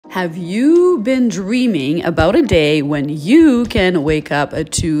Have you been dreaming about a day when you can wake up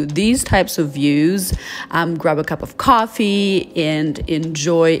to these types of views, grab a cup of coffee and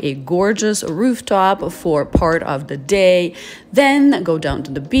enjoy a gorgeous rooftop for part of the day, then go down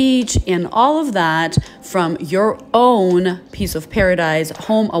to the beach and all of that from your own piece of paradise,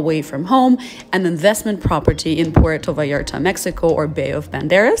 home away from home, an investment property in Puerto Vallarta, Mexico, or Bay of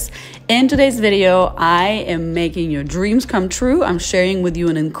Banderas? In today's video, I am making your dreams come true. I'm sharing with you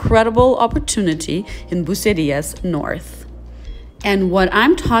an incredible opportunity in Bucerias North. And what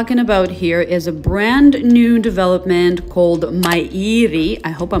I'm talking about here is a brand new development called Maiiri. I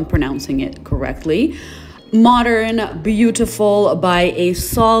hope I'm pronouncing it correctly. Modern, beautiful, by a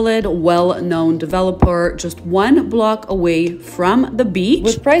solid, well-known developer just one block away from the beach,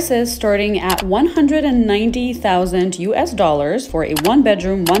 with prices starting at 190,000 US dollars for a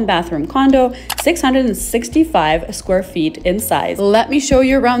 1-bedroom, 1-bathroom condo, 665 square feet in size. Let me show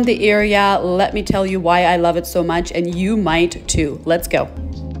you around the area. Let me tell you why I love it so much, and you might too. Let's go.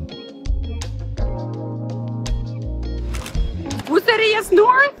 Bucerias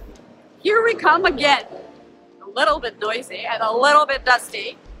North, here we come again. A little bit noisy and a little bit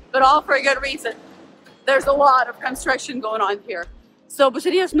dusty, but all for a good reason. There's a lot of construction going on here. So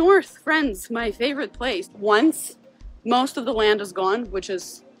Bucerias North, friends, my favorite place. Once most of the land is gone, which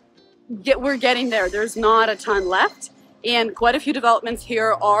is, we're getting there. There's not a ton left, and quite a few developments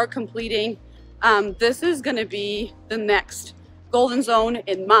here are completing. This is going to be the next golden zone,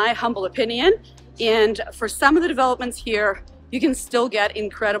 in my humble opinion. And for some of the developments here, you can still get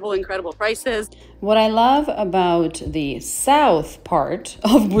incredible prices. What I love about the south part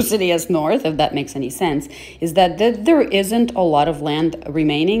of Bucerias North, if that makes any sense, is that there isn't a lot of land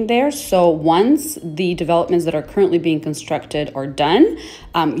remaining there. So once the developments that are currently being constructed are done,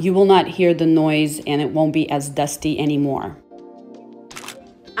 you will not hear the noise and it won't be as dusty anymore.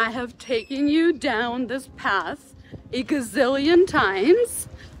 I have taken you down this path a gazillion times,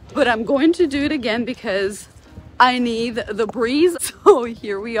 but I'm going to do it again because I need the breeze. So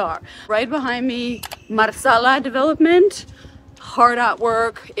here we are. Right behind me, Marsala Development. Hard at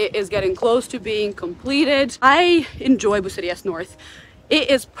work. It is getting close to being completed. I enjoy Bucerias North. It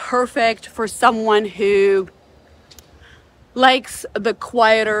is perfect for someone who likes the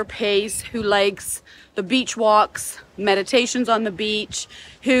quieter pace, who likes the beach walks, meditations on the beach,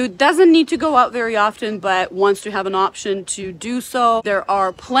 who doesn't need to go out very often but wants to have an option to do so. There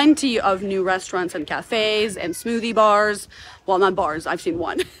are plenty of new restaurants and cafes and smoothie bars. Well, not bars, I've seen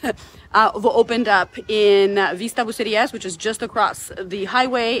one. Opened up in Vista Bucerias, which is just across the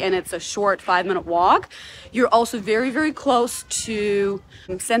highway, and it's a short 5-minute walk. You're also very close to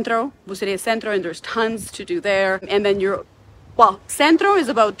Centro, Bucerias Centro, and there's tons to do there. And then Centro is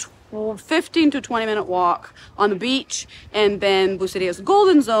about 15 to 20-minute walk on the beach, and then Bucerias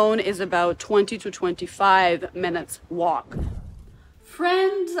Golden Zone is about 20 to 25 minutes walk.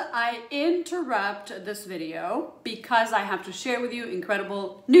 Friends, I interrupt this video because I have to share with you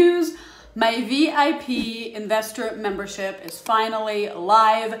incredible news. My VIP investor membership is finally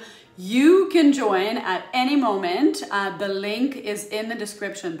live. You can join at any moment. The link is in the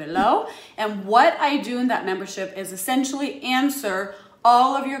description below. And what I do in that membership is essentially answer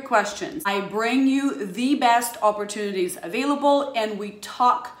all of your questions. I bring you the best opportunities available and we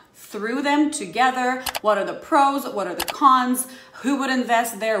talk through them together. What are the pros? What are the cons? Who would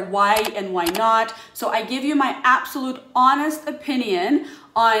invest there? Why and why not? So I give you my absolute honest opinion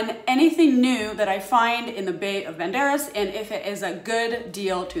on anything new that I find in the Bay of Banderas and if it is a good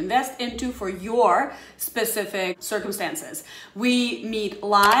deal to invest into for your specific circumstances. We meet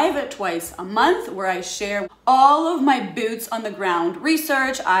live twice a month where I share all of my boots on the ground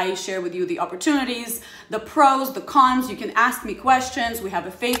research. I share with you the opportunities, the pros, the cons. You can ask me questions. We have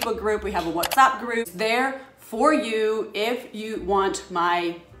a Facebook group. We have a WhatsApp group. It's there for you if you want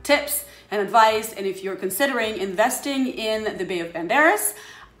my tips and advice, and if you're considering investing in the Bay of Banderas,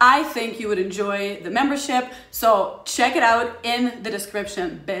 I think you would enjoy the membership. So check it out in the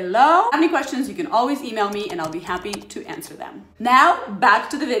description below. If you have any questions, you can always email me and I'll be happy to answer them. Now back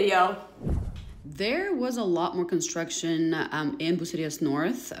to the video. There was a lot more construction in Bucerias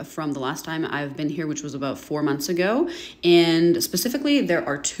North from the last time I've been here, which was about 4 months ago. And specifically, there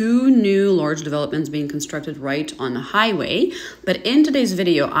are 2 new large developments being constructed right on the highway. But in today's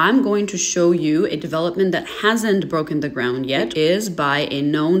video, I'm going to show you a development that hasn't broken the ground yet. It is by a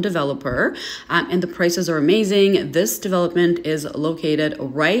known developer, and the prices are amazing. This development is located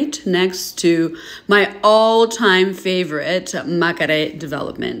right next to my all-time favorite Maiiri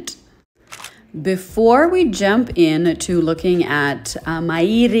Development. Before we jump into looking at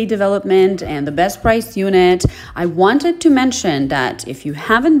Maiiri Development and the best price unit, I wanted to mention that if you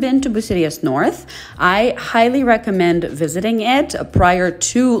haven't been to Bucerias North, I highly recommend visiting it prior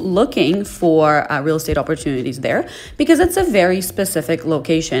to looking for real estate opportunities there, because it's a very specific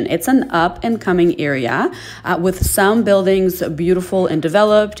location. It's an up and coming area with some buildings beautiful and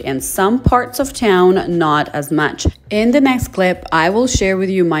developed and some parts of town not as much. In the next clip, I will share with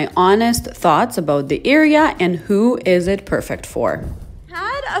you my honest thoughts about the area and who is it perfect for.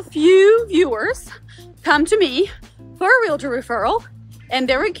 Had a few viewers come to me for a realtor referral, and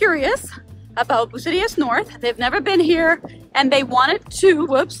they were curious about Bucerias North. They've never been here, and they wanted to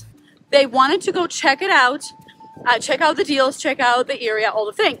go check it out, check out the deals, check out the area, all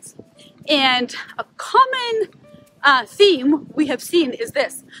the things. And a common theme we have seen is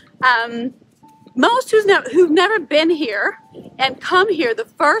this. Most who've never been here and come here, the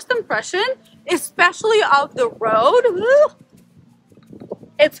first impression, especially of the road,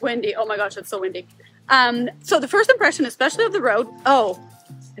 it's windy. Oh my gosh, it's so windy. So the first impression, especially of the road, oh,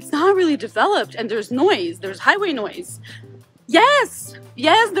 it's not really developed and there's noise, there's highway noise. Yes,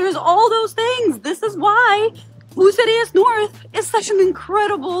 there's all those things. This is why Bucerias North is such an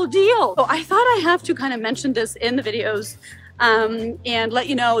incredible deal. So I thought I have to kind of mention this in the videos and let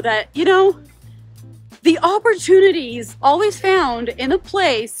you know that, the opportunities always found in a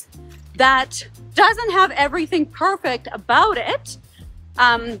place that doesn't have everything perfect about it.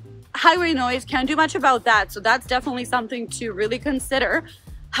 Highway noise can't do much about that, so that's definitely something to really consider.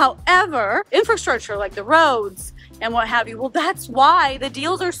 However, infrastructure like the roads and what have you, well, that's why the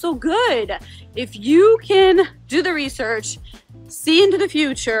deals are so good. If you can do the research, see into the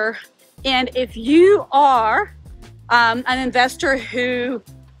future, and if you are an investor who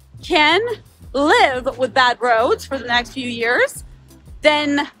can live with bad roads for the next few years,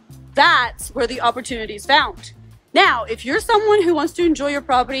 then that's where the opportunity is found. Now, if you're someone who wants to enjoy your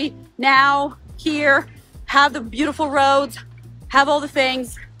property now, here, have the beautiful roads, have all the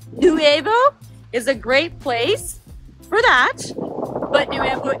things, Nuevo is a great place for that, but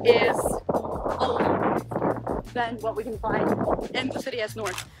Nuevo is a lot than what we can find in Bucerias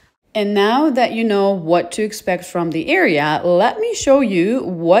North. And now that you know what to expect from the area, let me show you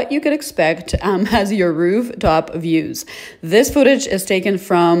what you could expect as your rooftop views. This footage is taken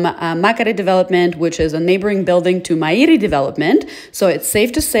from Maiiri Development, which is a neighboring building to Maiiri Development. So it's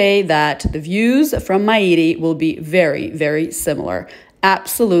safe to say that the views from Maiiri will be very, very similar.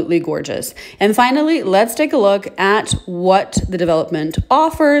 Absolutely gorgeous. And finally, let's take a look at what the development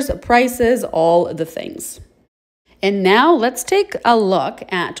offers, prices, all the things. And now let's take a look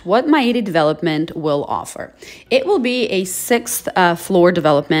at what Maiiri Development will offer. It will be a 6th floor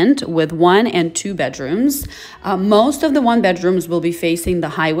development with 1 and 2 bedrooms. Most of the 1 bedrooms will be facing the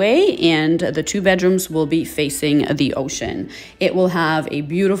highway and the 2 bedrooms will be facing the ocean. It will have a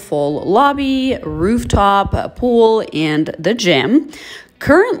beautiful lobby, rooftop, pool, and the gym.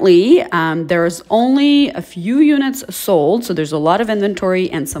 Currently, there's only a few units sold, so there's a lot of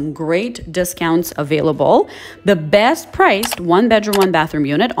inventory and some great discounts available. The best priced 1 bedroom, 1 bathroom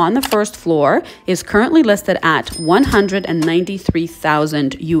unit on the 1st floor is currently listed at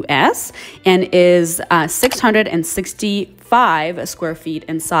 $193,000 US and is 665 square feet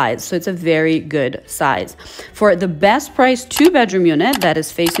in size. So it's a very good size. For the best price 2-bedroom unit that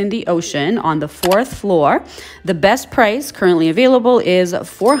is facing the ocean on the 4th floor, the best price currently available is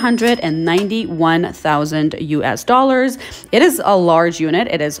 $491,000 US dollars. It is a large unit.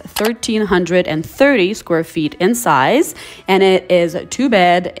 It is 1,330 square feet in size, and it is 2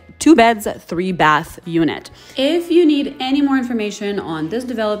 beds, 3 bath unit. If you need any more information on this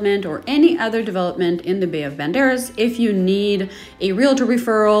development or any other development in the Bay of Banderas, if you need a realtor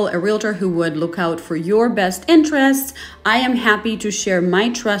referral, a realtor who would look out for your best interests, I am happy to share my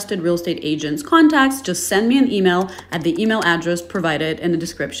trusted real estate agent's contacts. Just send me an email at the email address provided in the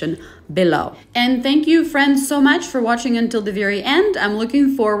description below. And thank you, friends, so much for watching until the very end. I'm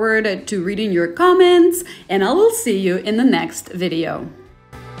looking forward to reading your comments, and I will see you in the next video.